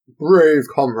Brave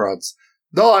comrades,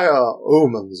 dire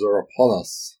omens are upon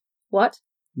us. What?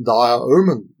 Dire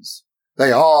omens.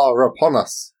 They are upon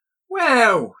us.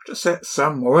 Well, just set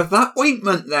some more of that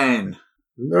ointment then.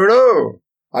 No.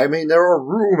 I mean, there are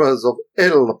rumours of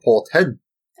ill portent.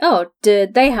 Oh,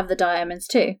 did they have the diamonds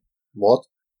too? What?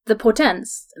 The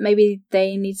portents. Maybe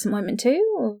they need some ointment too?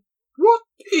 Or... What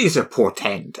is a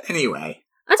portent, anyway?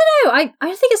 I don't know.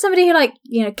 I think it's somebody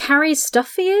who, carries stuff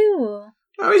for you. Or...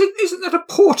 Oh, isn't that a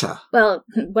porter? Well,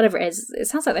 whatever it is, it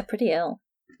sounds like they're pretty ill.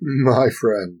 My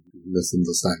friend, you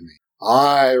misunderstand me.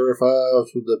 I refer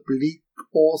to the bleak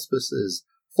auspices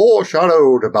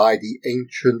foreshadowed by the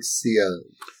ancient seers.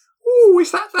 Oh,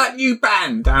 is that new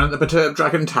band down at the Perturbed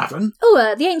Dragon Tavern?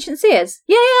 Oh, the Ancient Seers.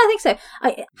 Yeah, I think so.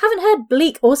 I haven't heard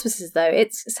bleak auspices, though.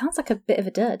 It sounds like a bit of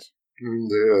a dirge.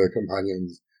 Dear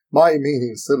companions, my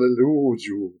meaning still eludes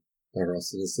you. There are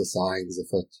sinister signs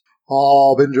afoot,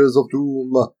 harbingers of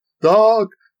doom, dark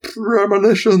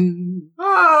premonition.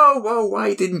 Oh, well,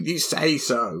 why didn't you say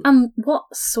so? What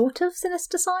sort of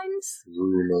sinister signs?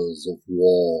 Rumours of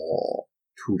war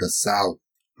to the south.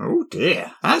 Oh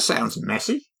dear, that sounds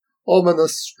messy.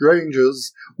 Ominous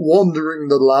strangers wandering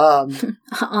the land.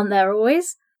 Aren't there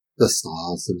always? The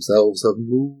stars themselves have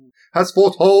moved, as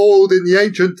foretold in the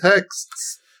ancient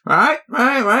texts. Right,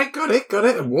 got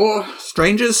it. War,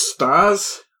 strangers,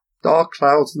 stars. Dark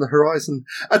clouds in the horizon,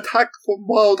 attack from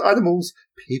wild animals,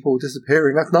 people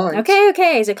disappearing at night.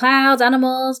 Okay, so clouds,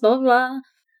 animals, blah, blah, blah.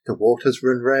 The waters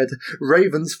run red,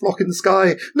 ravens flock in the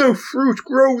sky, no fruit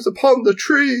grows upon the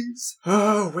trees.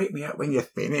 Oh, wake me up when you're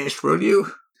finished, will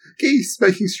you? Geese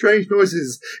making strange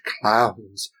noises,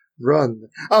 clowns run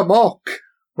amok.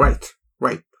 Wait,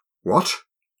 what?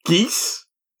 Geese?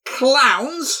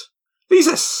 Clowns? These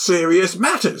are serious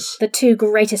matters. The two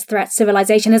greatest threats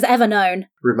civilization has ever known.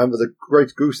 Remember the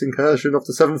great goose incursion of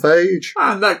the Seventh Age?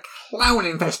 And the clown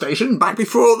infestation back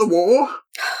before the war?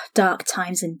 Dark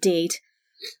times indeed.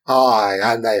 Aye,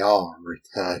 and they are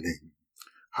returning.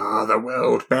 The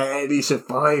world barely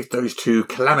survived those two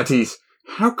calamities.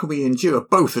 How can we endure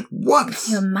both at once?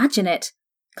 Can you imagine it?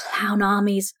 Clown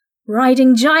armies,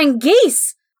 riding giant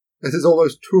geese! It is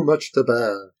almost too much to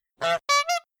bear.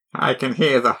 I can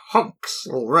hear the honks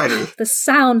already. The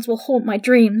sounds will haunt my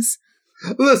dreams.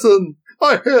 Listen,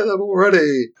 I hear them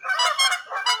already.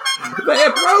 They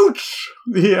approach!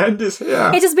 The end is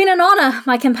here. It has been an honour,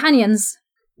 my companions.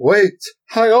 Wait,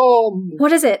 hang on.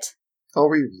 What is it? Are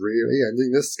we really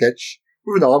ending this sketch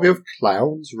with an army of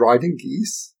clowns riding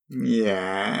geese?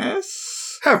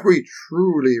 Yes? Have we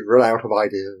truly run out of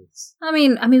ideas? I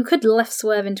mean, we could left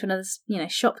swerve into another,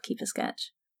 shopkeeper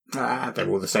sketch. They're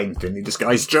all the same thinly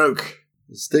disguised joke.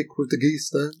 Stick with the geese,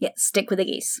 then? Yeah, stick with the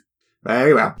geese.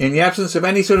 Very well. In the absence of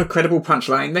any sort of credible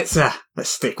punchline, let's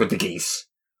stick with the geese.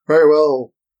 Very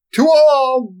well. To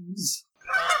arms!